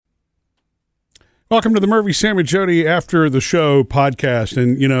Welcome to the Murphy, Sam, and Jody After the Show podcast.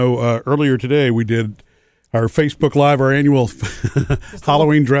 And, earlier today we did our Facebook Live, our annual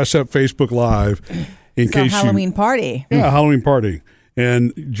Halloween dress-up Facebook Live. Halloween party. Yeah, Halloween party.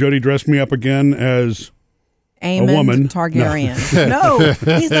 And Jody dressed me up again as Aemon a woman. Targaryen. No,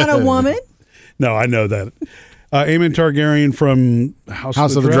 he's not a woman. No, I know that. Aemon Targaryen from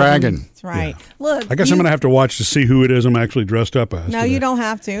House of the Dragon. That's right. Yeah. Look, I guess I'm going to have to watch to see who it is I'm actually dressed up as. No, today. you don't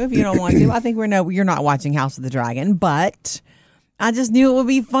have to if you don't want to. I think you're not watching House of the Dragon, but I just knew it would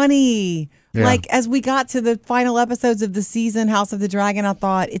be funny. Yeah. Like, as we got to the final episodes of the season, House of the Dragon, I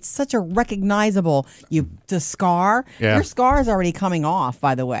thought it's such a recognizable, the scar. Yeah. Your scar is already coming off,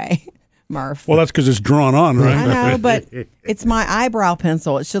 by the way, Murph. Well, that's because it's drawn on, right? I know, but it's my eyebrow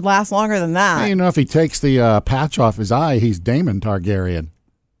pencil. It should last longer than that. Hey, if he takes the patch off his eye, he's Daemon Targaryen.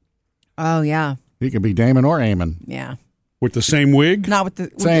 Oh, yeah. He could be Daemon or Aemon. Yeah. With the same wig? Not with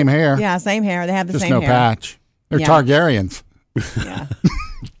the... Same hair. Yeah, same hair. They have the same hair. Just no patch. They're Targaryens. Yeah.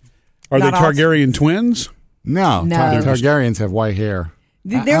 Are they Targaryen twins? No. Targaryens have white hair.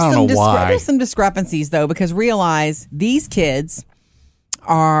 There's some discrepancies, though, because realize these kids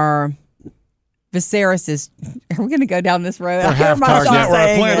are Viserys's. Are we going to go down this road? They're half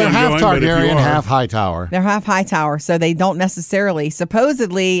Targaryen. They're half Targaryen, half Hightower. They're half Hightower, so they don't necessarily.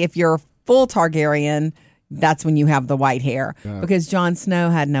 Supposedly, if you're a full Targaryen, that's when you have the white hair. Yeah. Because Jon Snow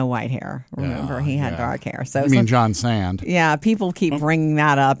had no white hair. Remember, he had dark hair. So you mean Jon Sand? Yeah, people keep bringing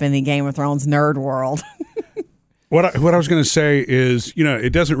that up in the Game of Thrones nerd world. What I was going to say is,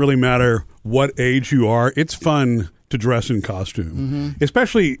 it doesn't really matter what age you are. It's fun to dress in costume,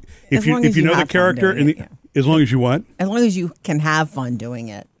 especially if you know the character. As long as you what? As long as you can have fun doing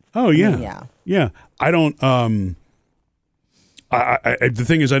it. Oh yeah, yeah. I don't. The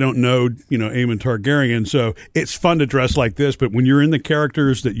thing is, I don't know, Aemon Targaryen, so it's fun to dress like this. But when you're in the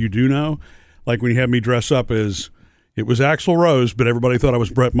characters that you do know, like when you had me dress up as, it was Axl Rose, but everybody thought I was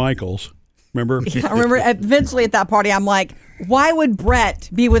Bret Michaels. Remember? Yeah, I remember eventually at that party, I'm like, why would Bret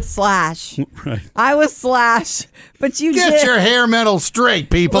be with Slash? Right. I was Slash, but you Get your hair metal straight,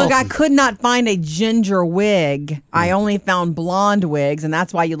 people. Look, I could not find a ginger wig. I only found blonde wigs, and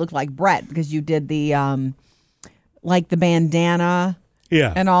that's why you look like Bret, because you did the, like the bandana.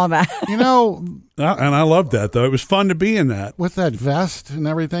 Yeah. And all that. And I loved that, though. It was fun to be in that. With that vest and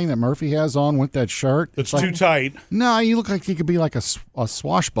everything that Murphy has on with that shirt. It's too tight. No, you look like you could be like a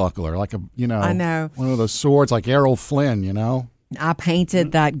swashbuckler, like I know. One of those swords like Errol Flynn, I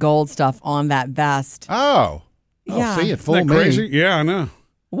painted that gold stuff on that vest. Oh. Yeah. See, it fooled Isn't that me. crazy? Yeah, I know.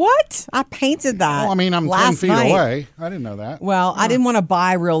 What? I painted that. Well, I'm 10 feet away. I didn't know that. Well, I didn't want to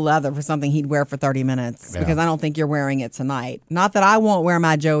buy real leather for something he'd wear for 30 minutes because I don't think you're wearing it tonight. Not that I won't wear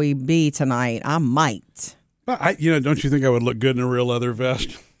my Joey B tonight. I might. But don't you think I would look good in a real leather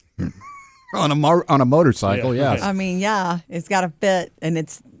vest? on a motorcycle, yes. I mean, yeah, it's got to fit, and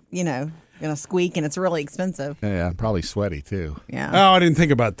it's going to squeak, and it's really expensive. Yeah, probably sweaty too. Yeah. Oh, I didn't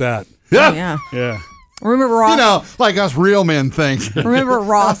think about that. Yeah. Yeah. Remember Ross? Like us real men think. Remember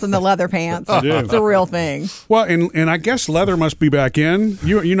Ross and the leather pants? I do. It's a real thing. Well, and I guess leather must be back in.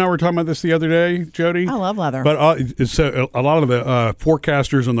 You and I were talking about this the other day, Jody. I love leather. But a lot of the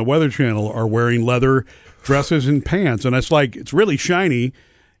forecasters on the Weather Channel are wearing leather dresses and pants, and it's really shiny.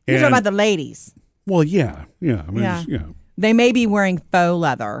 You're talking about the ladies. Well, yeah. I mean, They may be wearing faux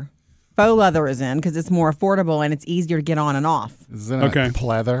leather. Faux leather is in because it's more affordable and it's easier to get on and off. Is it a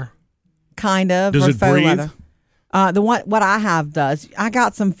pleather? Kind of. Does or it faux breathe? Leather. What I have does. I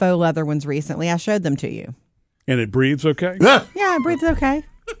got some faux leather ones recently. I showed them to you. And it breathes okay? Yeah, it breathes okay.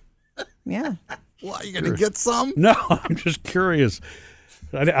 Yeah. What, you going to get some? No, I'm just curious.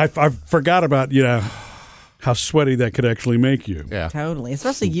 I forgot about, how sweaty that could actually make you. Yeah. Totally.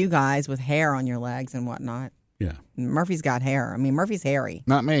 Especially you guys with hair on your legs and whatnot. Yeah. Murphy's got hair. I mean, Murphy's hairy.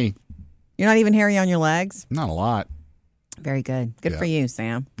 Not me. You're not even hairy on your legs? Not a lot. Very good. Good for you,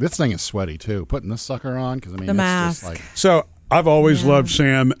 Sam. This thing is sweaty, too. Putting this sucker on, because, the mask. Just like... So, I've always loved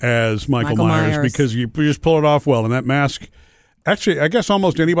Sam as Michael Myers because you just pull it off well. And that mask, actually, I guess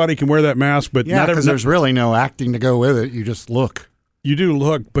almost anybody can wear that mask, but not because there's really no acting to go with it. You just look. You do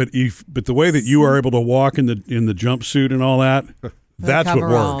look, but the way that you are able to walk in the jumpsuit and all that, that's what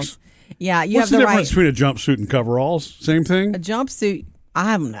works. Yeah, you What's have the difference between a jumpsuit and coveralls? Same thing? A jumpsuit,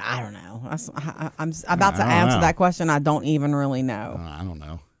 I don't know. I'm about to answer that question. I don't even really know. I don't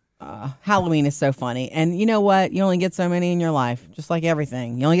know. Halloween is so funny. And you know what? You only get so many in your life, just like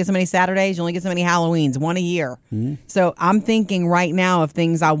everything. You only get so many Saturdays. You only get so many Halloweens, one a year. Mm-hmm. So I'm thinking right now of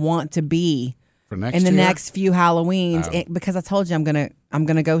things I want to be in the next few Halloweens because I told you I'm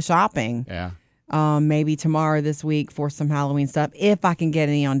gonna go shopping. Yeah. Maybe tomorrow this week for some Halloween stuff if I can get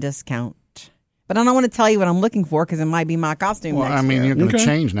any on discount. But I don't want to tell you what I'm looking for because it might be my costume Well, next I mean, year. you're going to Okay.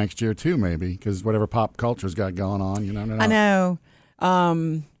 change next year too, maybe, because whatever pop culture's got going on, you know. I know.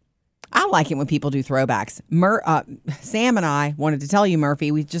 I like it when people do throwbacks. Sam and I wanted to tell you,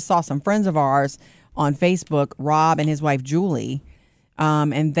 Murphy, we just saw some friends of ours on Facebook, Rob and his wife, Julie,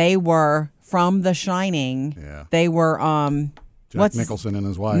 and they were from The Shining. Yeah. They were... Jack Nicholson and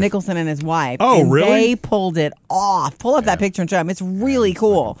his wife. Nicholson and his wife. Oh, and really? They pulled it off. Pull up that picture and show them. It's really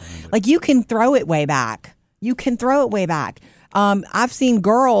cool. Like you can throw it way back. I've seen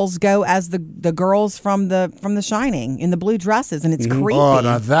girls go as the girls from the Shining in the blue dresses, and it's creepy. Oh,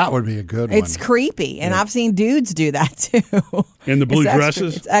 now that would be a good one. It's creepy, and I've seen dudes do that too. In the blue It's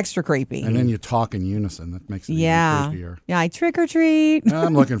dresses? It's extra creepy. And then you talk in unison. That makes it yeah, even creepier. yeah. I trick or treat.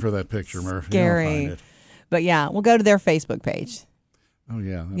 I'm looking for that picture, Murphy. I'll Scary. find it. But yeah, we'll go to their Facebook page. Oh,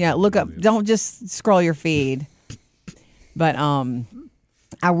 yeah. Yeah, look up. Don't just scroll your feed. But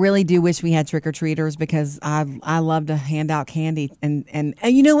I really do wish we had trick or treaters because I love to hand out candy and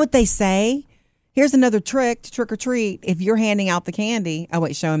you know what they say? Here's another trick to trick or treat. If you're handing out the candy, oh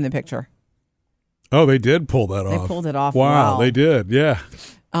wait, show him the picture. Oh, they did pull that off. They pulled it off. Wow, well. they did. Yeah.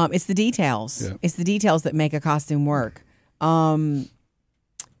 It's the details. Yeah. It's the details that make a costume work.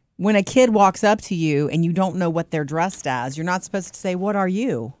 When a kid walks up to you and you don't know what they're dressed as, you're not supposed to say, "What are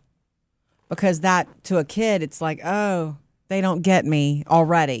you?" Because that to a kid, it's like, "Oh, they don't get me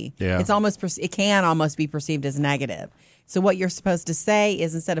already." Yeah. It's almost it can almost be perceived as negative. So what you're supposed to say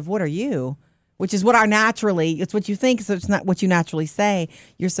is instead of "What are you?" which is what it's what you think, so it's not what you naturally say.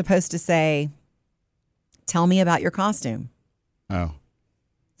 You're supposed to say, "Tell me about your costume." Oh.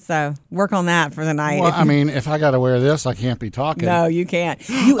 So work on that for the night. Well, I mean, if I got to wear this, I can't be talking. No, you can't.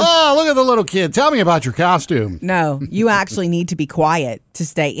 Oh, look at the little kid. Tell me about your costume. No, you actually need to be quiet to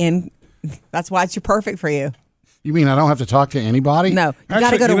stay in. That's why it's perfect for you. You mean I don't have to talk to anybody? No, you got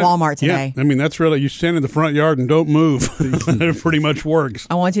to go to Walmart today. Yeah, I mean, that's really, you stand in the front yard and don't move. It pretty much works.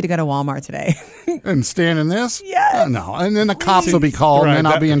 I want you to go to Walmart today. And stand in this? Yes. No. And then the cops will be called, Right, and then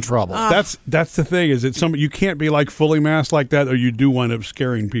I'll that- be in trouble. That's the thing is that you can't be like fully masked like that, or you do wind up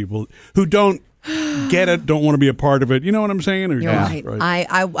scaring people who don't get it, don't want to be a part of it. You know what I'm saying? Or, You're right.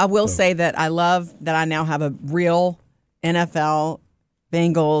 I will say that I love that I now have a real NFL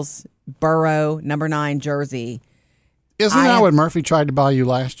Bengals Burrow number 9 jersey. Isn't that what Murphy tried to buy you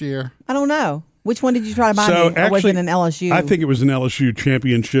last year? I don't know. Which one did you try to buy So me? Or was it an LSU? I think it was an LSU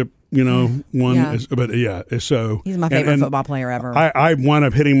championship, one. Yeah. But yeah, so He's my favorite football player ever. I wound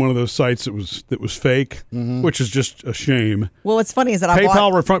up hitting one of those sites that was fake, which is just a shame. well, what's funny is that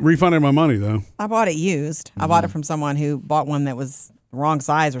PayPal refunded my money though. I bought it used. I bought it from someone who bought one that was the wrong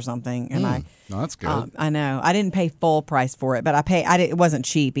size or something, and No, that's good. I know I didn't pay full price for it, but it wasn't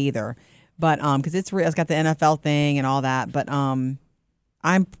cheap either. But because it's got the NFL thing and all that. But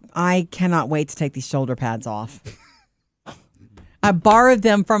I cannot wait to take these shoulder pads off. I borrowed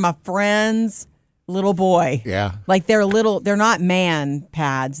them from a friend's little boy. Yeah. Like they're not man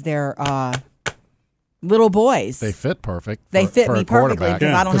pads. They're little boys. They fit perfect. They fit for me a perfectly quarterback.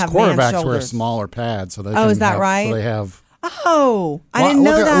 because I don't have man quarterbacks wear shoulders. smaller pads, so they. Oh, is that have, right? So they have. Oh, I didn't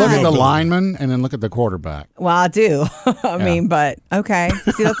know look that. Look at the lineman, and then look at the quarterback. Well, I do. I mean, but okay.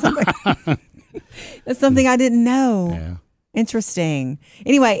 See, that's something. That's something I didn't know. Yeah. Interesting.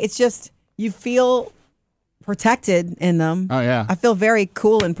 Anyway, it's just you feel protected in them. Oh yeah. I feel very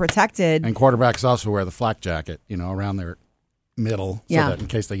cool and protected. And quarterbacks also wear the flak jacket, around their middle, so Yeah. that in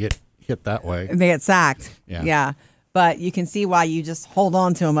case they get hit that way. They get sacked. Yeah. But you can see why you just hold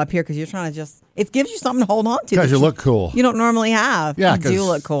on to them up here because you're trying to it gives you something to hold on to. Because that you look cool. You don't normally have. Yeah, You do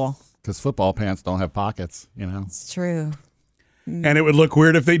look cool. Because football pants don't have pockets, It's true. And it would look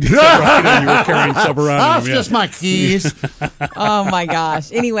weird if they did, right? And you were carrying stuff around. That's them, just my keys. Oh my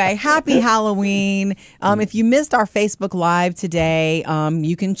gosh. Anyway, happy Halloween. If you missed our Facebook Live today,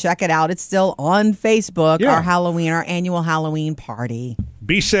 you can check it out. It's still on Facebook, Yeah. our annual Halloween party.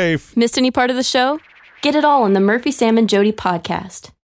 Be safe. Missed any part of the show? Get it all on the Murphy, Sam, and Jody podcast.